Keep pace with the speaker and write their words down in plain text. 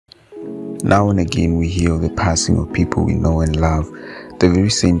Now and again we hear of the passing of people we know and love. The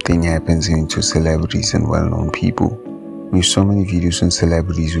very same thing happens to celebrities and well-known people. We have so many videos on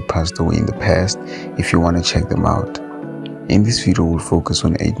celebrities who passed away in the past if you want to check them out. In this video we'll focus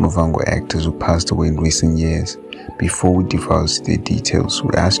on 8 Muvhango actors who passed away in recent years. Before we divulge their details,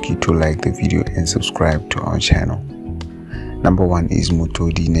 we ask you to like the video and subscribe to our channel. Number 1 is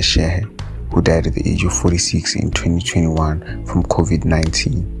Mutodi Neshehe, who died at the age of 46 in 2021 from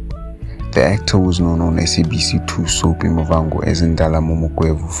COVID-19. The actor was known on SABC2 soap Muvhango as Ndala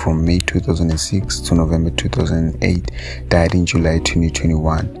Momokwevu from May 2006 to November 2008, died in July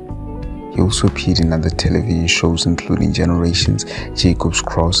 2021. He also appeared in other television shows including Generations, Jacob's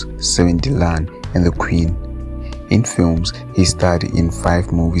Cross, Seven Dilan, and The Queen. In films, he starred in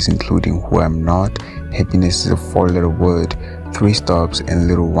 5 movies including Who I'm Not, Happiness is a 4-letter word, 3 Stops, and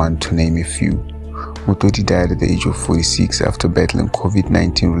Little One, to name a few. Mutodi died at the age of 46 after battling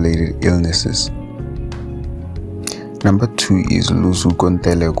COVID-19 related illnesses. Number 2 is Luzuko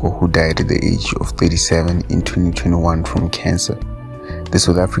Nteleko, who died at the age of 37 in 2021 from cancer. The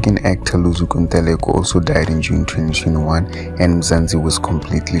South African actor Luzuko Nteleko also died in June 2021, and Mzansi was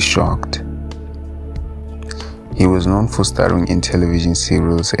completely shocked. He was known for starring in television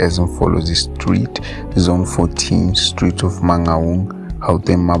serials as Follows the Street, Zone 14, Street of Mangaung,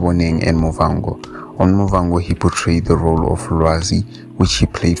 Gauteng Maboneng, and Muvhango. On Muvhango, he portrayed the role of Lwazi, which he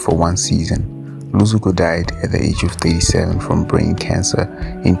played for 1 season. Luzuko died at the age of 37 from brain cancer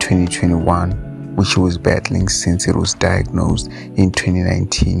in 2021, which he was battling since it was diagnosed in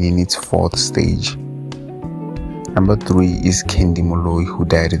 2019 in its 4th stage. Number 3 is Kendi Moloi, who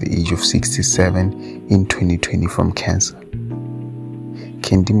died at the age of 67 in 2020 from cancer.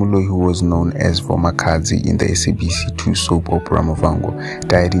 Kendi Moloi, who was known as Vomakadzi in the SABC2 soap opera Muvhango,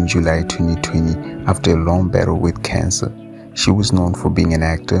 died in July 2020 after a long battle with cancer. She was known for being an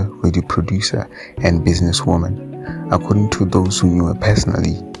actor, radio producer, and businesswoman. According to those who knew her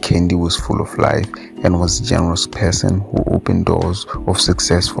personally, Kendi was full of life and was a generous person who opened doors of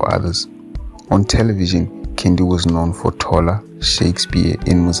success for others. On television, Kendi was known for Tola, Shakespeare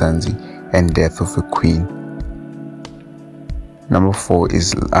in Muzansi, and Death of a Queen. Number 4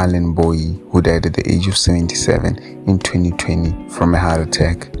 is Alan Boyi, who died at the age of 77 in 2020 from a heart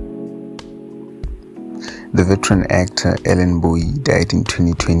attack. The veteran actor Alan Boyi died in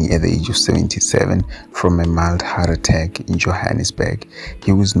 2020 at the age of 77 from a mild heart attack in Johannesburg.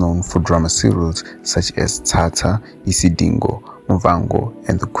 He was known for drama serials such as Tata, Isidingo, Muvhango,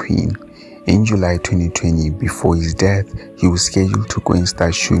 and The Queen. In July 2020, before his death, he was scheduled to go and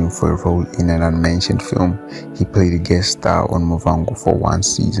start shooting for a role in an unmentioned film. He played a guest star on Muvhango for 1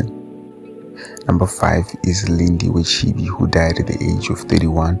 season. Number 5 is Lindy Wechibi, who died at the age of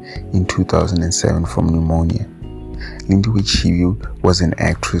 31 in 2007 from pneumonia. Lindy Wechibi was an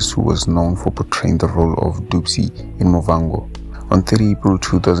actress who was known for portraying the role of Dupsy in Muvhango. On 30 April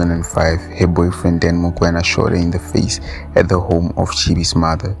 2005, her boyfriend Dan Mokwena shot her in the face at the home of Chibi's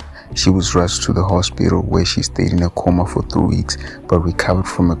mother. She was rushed to the hospital where she stayed in a coma for 3 weeks but recovered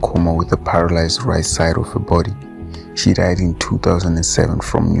from a coma with a paralyzed right side of her body. She died in 2007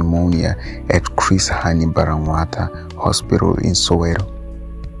 from pneumonia at Chris Hani Baragwanath Hospital in Soweto.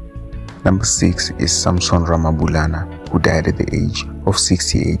 Number 6 is Samson Ramabulana, who died at the age of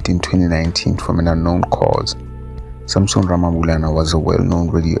 68 in 2019 from an unknown cause. Samson Ramabulana was a well-known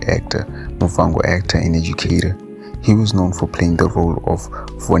radio actor, Muvhango actor, and educator. He was known for playing the role of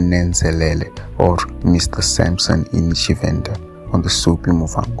Vonenzelele or Mr. Samson in Chivenda on the soap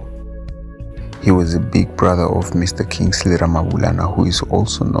Muvhango. He was a big brother of Mr. Kingsley Ramabulana, who is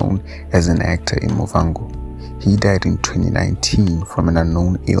also known as an actor in Muvhango. He died in 2019 from an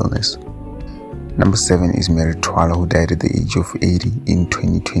unknown illness. Number 7 is Mary Twala, who died at the age of 80 in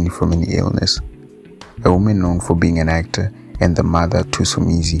 2020 from an illness. A woman known for being an actor and the mother to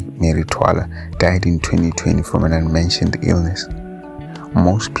Somizi, Mary Twala, died in 2020 from an unmentioned illness.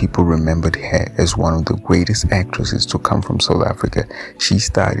 Most people remembered her as one of the greatest actresses to come from South Africa. She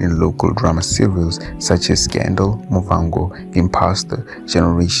starred in local drama serials such as Scandal, Muvhango, Imposter,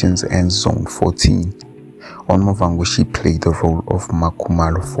 Generations, and Zone 14. On Muvhango, she played the role of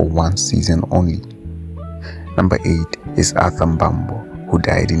Makumalo for 1 season only. Number 8 is Arthur Mbambo, who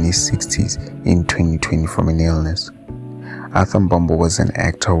died in his 60s in 2020 from an illness. Arthur Mbambo was an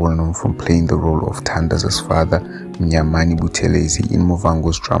actor well known for playing the role of Tandaza's father, Mnyamani Buthelezi, in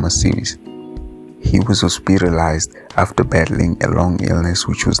Muvhango's drama series. He was hospitalized after battling a long illness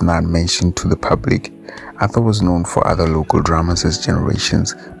which was not mentioned to the public. Arthur was known for other local dramas as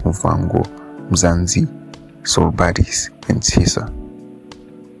Generations, Muvhango, Mzansi, Soul Buddies, and Tisa.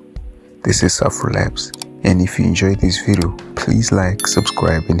 This is Afro Labs. And if you enjoyed this video, please like,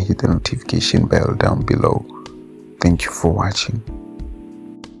 subscribe and hit the notification bell down below. Thank you for watching.